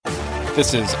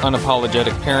This is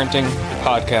Unapologetic Parenting, the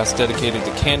podcast dedicated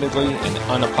to candidly and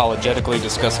unapologetically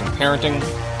discussing parenting,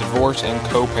 divorce, and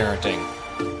co-parenting.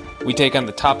 We take on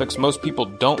the topics most people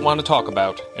don't want to talk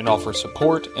about and offer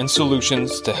support and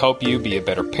solutions to help you be a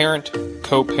better parent,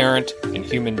 co-parent, and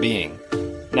human being.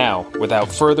 Now, without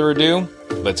further ado,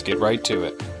 let's get right to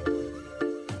it.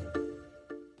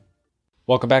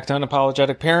 Welcome back to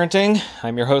Unapologetic Parenting.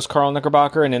 I'm your host, Carl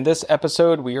Knickerbocker, and in this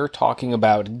episode, we are talking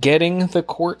about getting the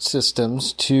court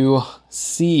systems to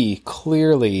see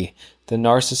clearly the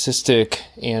narcissistic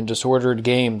and disordered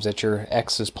games that your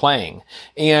ex is playing.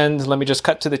 And let me just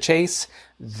cut to the chase.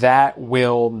 That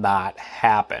will not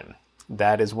happen.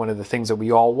 That is one of the things that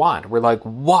we all want. We're like,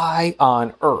 why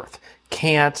on earth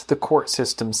can't the court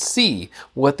system see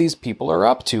what these people are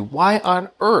up to? Why on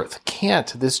earth can't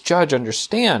this judge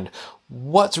understand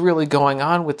what's really going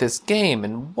on with this game,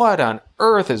 and what on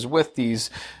earth is with these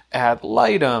ad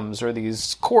litems or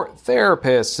these court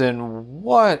therapists, and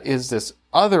what is this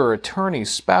other attorney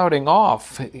spouting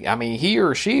off? I mean, he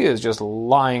or she is just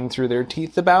lying through their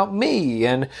teeth about me,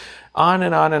 and on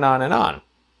and on and on and on.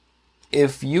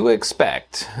 If you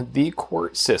expect the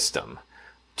court system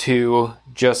to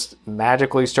just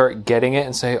magically start getting it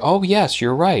and say, oh yes,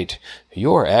 you're right,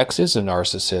 your ex is a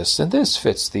narcissist, and this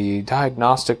fits the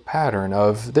diagnostic pattern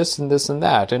of this and this and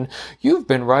that, and you've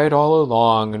been right all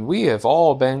along, and we have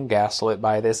all been gaslit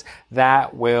by this,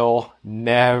 that will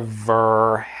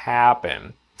never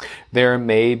happen. There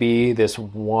may be this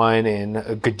one in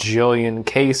a gajillion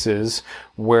cases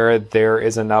where there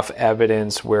is enough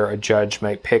evidence where a judge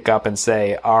might pick up and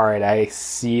say, all right, I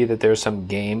see that there's some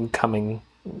game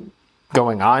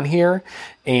going on here,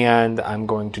 and I'm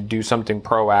going to do something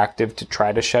proactive to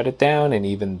try to shut it down, and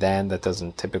even then that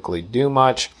doesn't typically do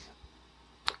much.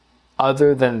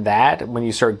 Other than that, when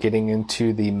you start getting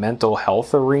into the mental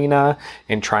health arena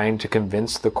and trying to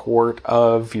convince the court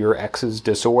of your ex's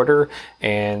disorder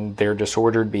and their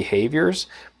disordered behaviors,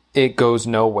 it goes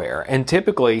nowhere. And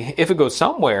typically, if it goes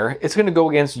somewhere, it's going to go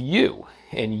against you.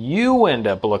 And you end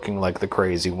up looking like the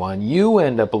crazy one. You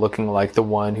end up looking like the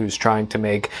one who's trying to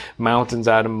make mountains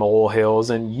out of molehills.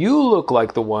 And you look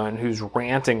like the one who's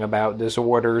ranting about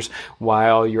disorders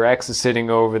while your ex is sitting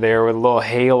over there with a little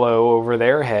halo over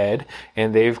their head.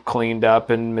 And they've cleaned up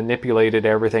and manipulated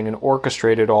everything and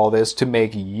orchestrated all this to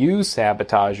make you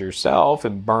sabotage yourself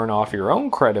and burn off your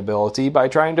own credibility by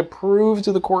trying to prove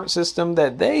to the court system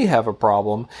that they have a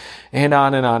problem. And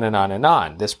on and on and on and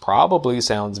on. This probably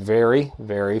sounds very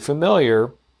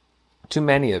familiar to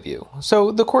many of you.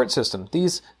 So the court system,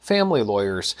 these family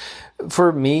lawyers,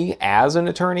 for me as an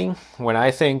attorney, when I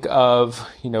think of,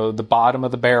 the bottom of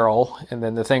the barrel and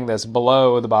then the thing that's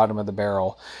below the bottom of the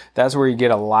barrel, that's where you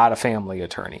get a lot of family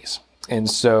attorneys. And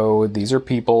so these are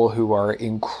people who are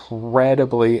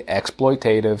incredibly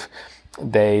exploitative.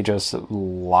 They just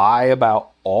lie about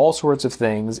all sorts of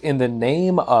things in the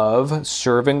name of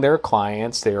serving their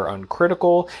clients. They are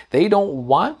uncritical. They don't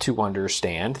want to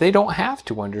understand. They don't have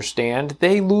to understand.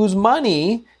 They lose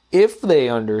money if they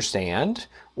understand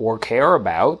or care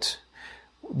about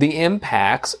the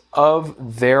impacts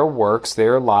of their works,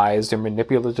 their lies, their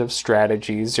manipulative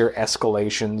strategies, their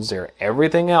escalations, their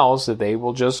everything else that they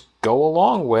will just go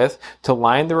along with to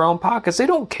line their own pockets. They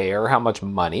don't care how much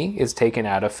money is taken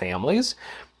out of families.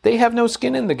 They have no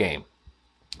skin in the game.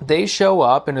 They show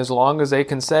up, and as long as they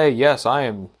can say, yes, I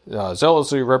am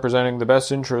zealously representing the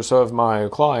best interests of my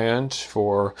client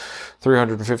for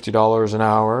 $350 an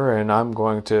hour, and I'm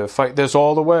going to fight this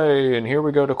all the way, and here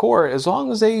we go to court. As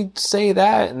long as they say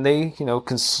that, and they,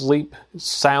 can sleep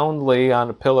soundly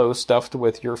on a pillow stuffed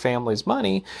with your family's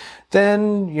money,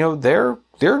 then, they're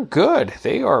good.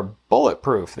 They are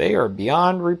bulletproof. They are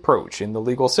beyond reproach in the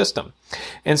legal system.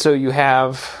 And so you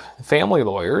have family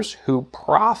lawyers who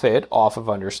profit off of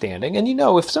understanding. And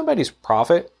if somebody's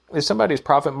profit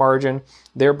margin,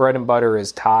 their bread and butter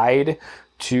is tied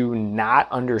to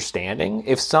not understanding,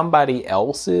 if somebody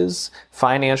else's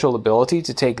financial ability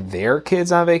to take their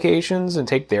kids on vacations and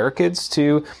take their kids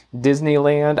to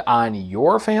Disneyland on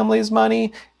your family's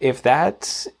money, if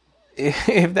that's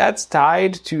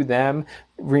tied to them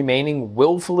remaining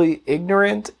willfully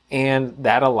ignorant and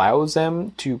that allows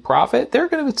them to profit, they're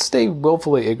going to stay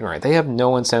willfully ignorant. They have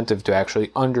no incentive to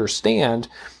actually understand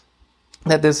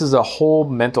that this is a whole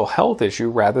mental health issue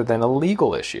rather than a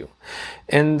legal issue.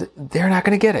 And they're not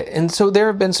going to get it. And so there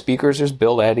have been speakers, there's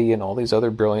Bill Eddy and all these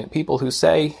other brilliant people who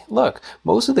say, look,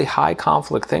 most of the high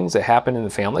conflict things that happen in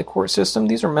the family court system,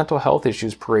 these are mental health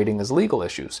issues parading as legal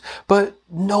issues. But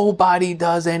nobody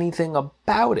does anything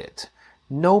about it.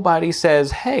 Nobody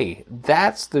says, hey,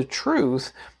 that's the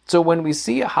truth. So when we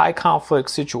see a high conflict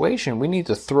situation, we need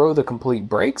to throw the complete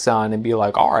brakes on and be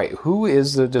like, all right, who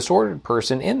is the disordered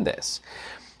person in this?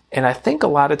 And I think a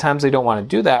lot of times they don't want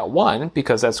to do that. One,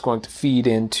 because that's going to feed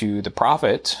into the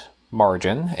profit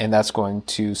margin, and that's going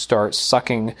to start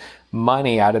sucking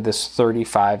money out of this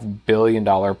 $35 billion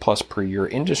plus per year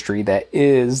industry that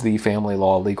is the family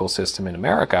law legal system in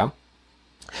America.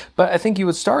 But I think you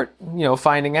would start,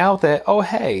 finding out that, oh,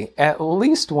 hey, at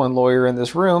least one lawyer in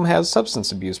this room has substance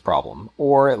abuse problem,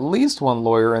 or at least one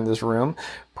lawyer in this room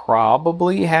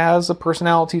probably has a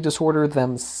personality disorder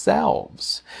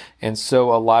themselves. And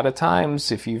so a lot of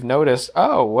times, if you've noticed,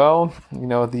 oh, well,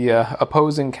 the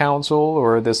opposing counsel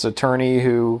or this attorney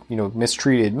who,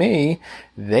 mistreated me,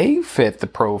 they fit the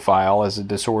profile as a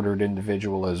disordered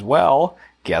individual as well.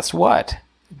 Guess what?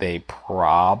 They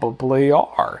probably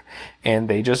are. And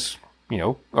they just,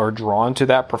 are drawn to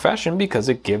that profession because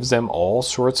it gives them all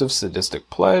sorts of sadistic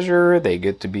pleasure. They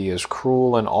get to be as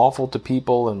cruel and awful to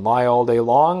people and lie all day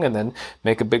long and then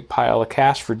make a big pile of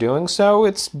cash for doing so.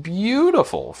 It's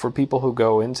beautiful for people who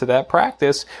go into that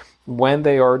practice when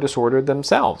they are disordered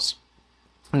themselves.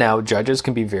 Now, judges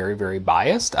can be very, very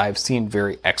biased. I've seen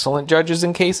very excellent judges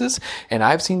in cases, and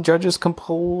I've seen judges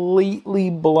completely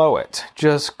blow it,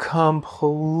 just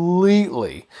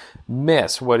completely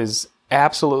miss what is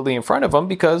absolutely in front of them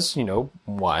because,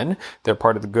 one, they're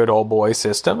part of the good old boy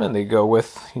system and they go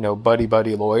with,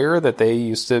 buddy lawyer that they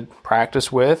used to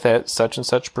practice with at such and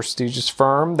such prestigious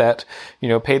firm that,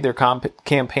 paid their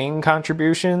campaign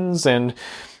contributions and,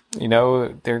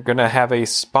 they're going to have a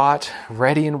spot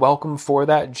ready and welcome for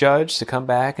that judge to come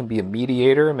back and be a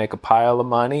mediator and make a pile of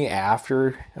money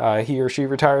after he or she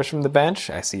retires from the bench.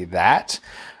 I see that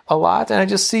a lot. And I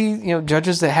just see,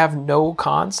 judges that have no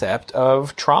concept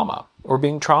of trauma or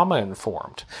being trauma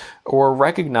informed or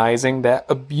recognizing that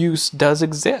abuse does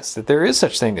exist, that there is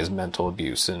such thing as mental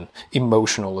abuse and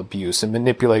emotional abuse and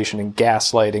manipulation and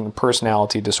gaslighting and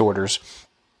personality disorders.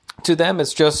 To them,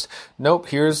 it's just, nope,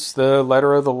 here's the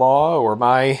letter of the law or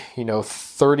my,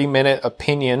 30-minute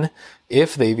opinion,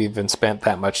 if they've even spent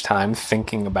that much time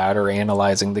thinking about or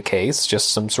analyzing the case, just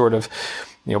some sort of,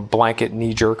 blanket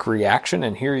knee-jerk reaction,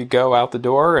 and here you go out the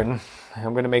door, and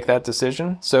I'm going to make that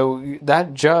decision. So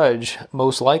that judge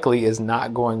most likely is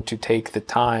not going to take the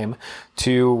time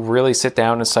to really sit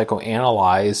down and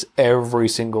psychoanalyze every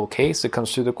single case that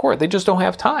comes through the court. They just don't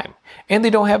have time, and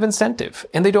they don't have incentive,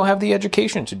 and they don't have the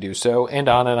education to do so, and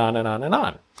on and on and on and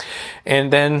on.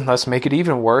 And then let's make it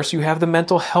even worse. You have the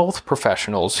mental health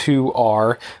professionals who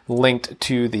are linked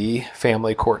to the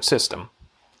family court system.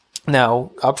 Now,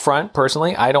 up front,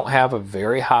 personally, I don't have a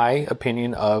very high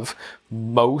opinion of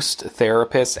most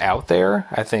therapists out there.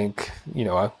 I think,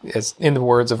 as in the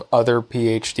words of other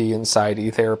PhD and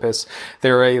PsyD therapists,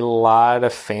 there are a lot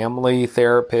of family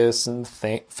therapists and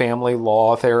family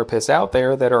law therapists out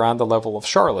there that are on the level of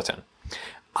charlatan.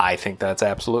 I think that's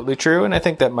absolutely true, and I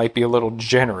think that might be a little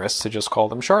generous to just call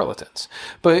them charlatans.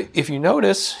 But if you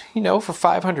notice, for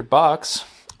 $500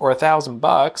 or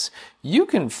 $1,000, you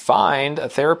can find a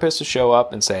therapist to show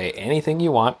up and say anything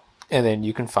you want, and then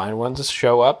you can find one to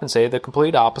show up and say the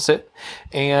complete opposite.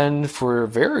 And for a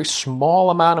very small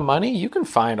amount of money, you can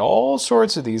find all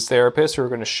sorts of these therapists who are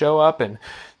going to show up and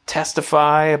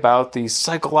testify about the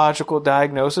psychological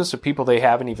diagnosis of people they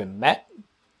haven't even met.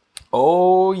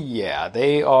 Oh yeah,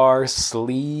 they are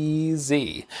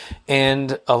sleazy.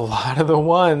 And a lot of the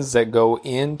ones that go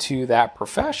into that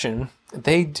profession,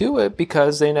 they do it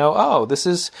because they know, oh, this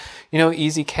is,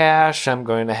 easy cash. I'm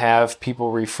going to have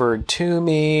people referred to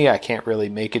me. I can't really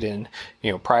make it in,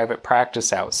 private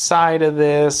practice outside of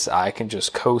this. I can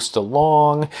just coast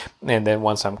along. And then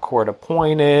once I'm court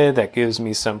appointed, that gives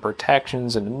me some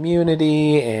protections and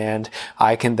immunity. And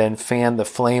I can then fan the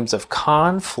flames of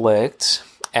conflict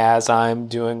as I'm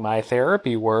doing my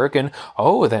therapy work. And,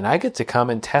 then I get to come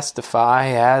and testify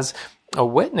as a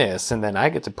witness, and then I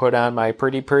get to put on my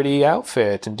pretty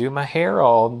outfit and do my hair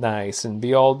all nice and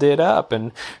be all did up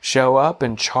and show up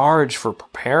and charge for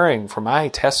preparing for my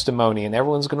testimony, and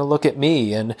everyone's going to look at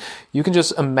me. And you can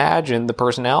just imagine the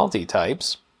personality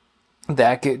types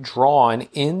that get drawn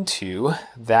into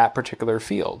that particular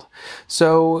field.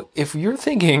 So if you're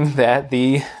thinking that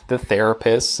the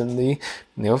therapists and the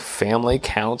family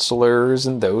counselors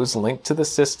and those linked to the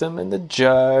system and the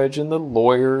judge and the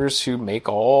lawyers who make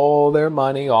all their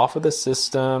money off of the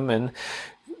system and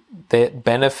that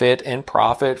benefit and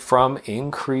profit from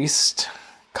increased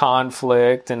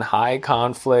conflict and high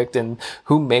conflict and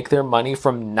who make their money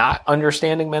from not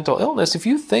understanding mental illness, if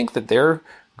you think that they're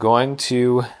going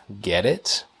to get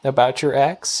it about your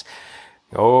ex,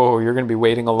 Oh, you're going to be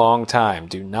waiting a long time.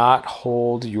 Do not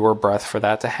hold your breath for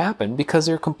that to happen because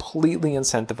they're completely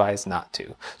incentivized not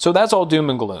to. So that's all doom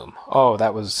and gloom. Oh,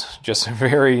 that was just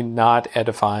very not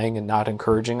edifying and not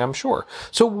encouraging, I'm sure.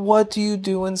 So what do you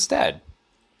do instead?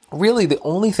 Really, the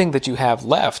only thing that you have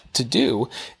left to do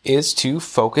is to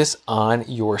focus on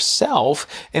yourself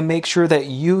and make sure that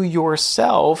you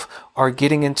yourself are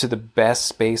getting into the best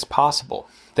space possible,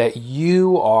 that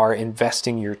you are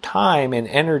investing your time and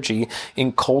energy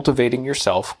in cultivating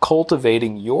yourself,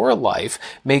 cultivating your life,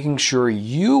 making sure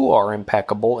you are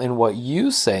impeccable in what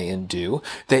you say and do,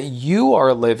 that you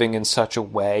are living in such a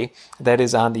way that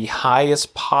is on the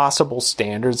highest possible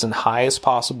standards and highest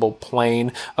possible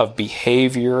plane of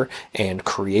behavior and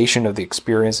creation of the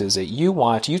experiences that you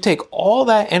want. You take all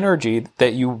that energy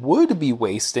that you would be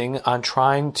wasting on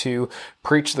trying to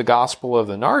preach the gospel of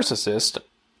the narcissist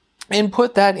and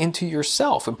put that into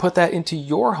yourself, and put that into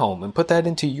your home, and put that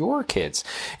into your kids.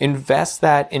 Invest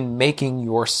that in making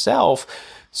yourself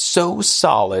so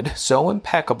solid, so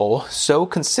impeccable, so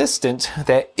consistent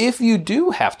that if you do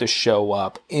have to show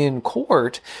up in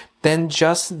court, then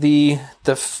just the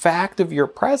fact of your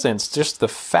presence, just the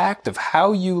fact of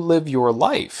how you live your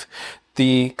life,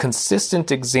 the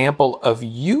consistent example of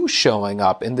you showing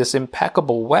up in this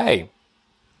impeccable way,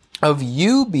 of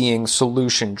you being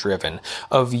solution driven,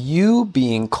 of you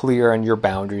being clear on your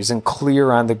boundaries and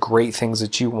clear on the great things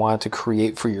that you want to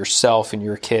create for yourself and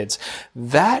your kids.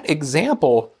 That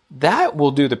example, that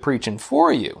will do the preaching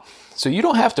for you. So you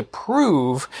don't have to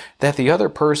prove that the other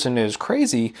person is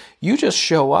crazy. You just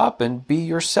show up and be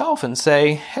yourself and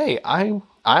say, hey, I'm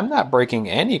not breaking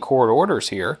any court orders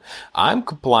here. I'm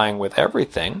complying with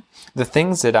everything. The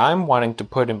things that I'm wanting to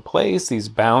put in place, these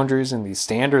boundaries and these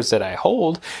standards that I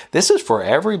hold, this is for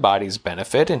everybody's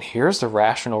benefit, and here's the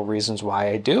rational reasons why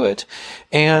I do it.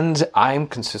 And I'm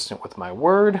consistent with my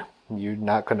word. You're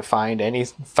not going to find any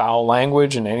foul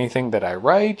language in anything that I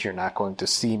write. You're not going to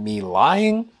see me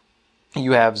lying.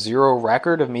 You have zero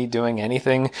record of me doing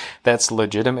anything that's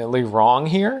legitimately wrong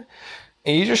here.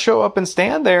 And you just show up and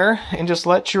stand there and just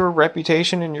let your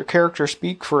reputation and your character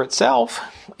speak for itself.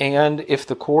 And if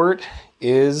the court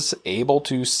is able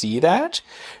to see that,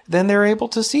 then they're able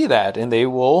to see that and they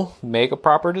will make a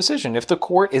proper decision. If the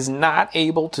court is not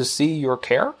able to see your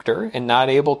character and not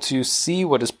able to see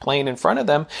what is plain in front of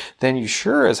them, then you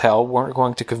sure as hell weren't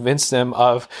going to convince them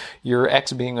of your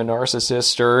ex being a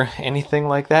narcissist or anything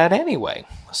like that anyway.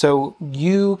 So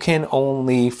you can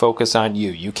only focus on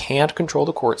you. You can't control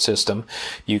the court system.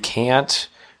 You can't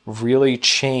really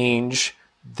change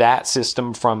that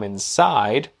system from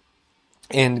inside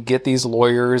and get these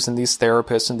lawyers and these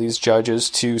therapists and these judges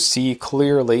to see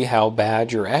clearly how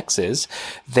bad your ex is.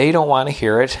 They don't want to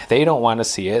hear it. They don't want to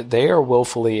see it. They are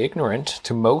willfully ignorant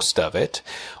to most of it.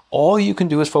 All you can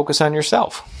do is focus on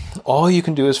yourself. All you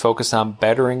can do is focus on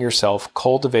bettering yourself,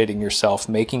 cultivating yourself,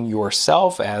 making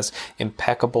yourself as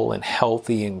impeccable and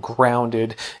healthy and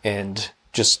grounded and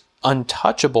just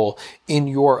untouchable in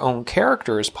your own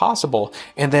character as possible,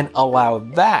 and then allow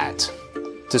that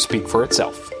to speak for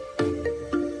itself.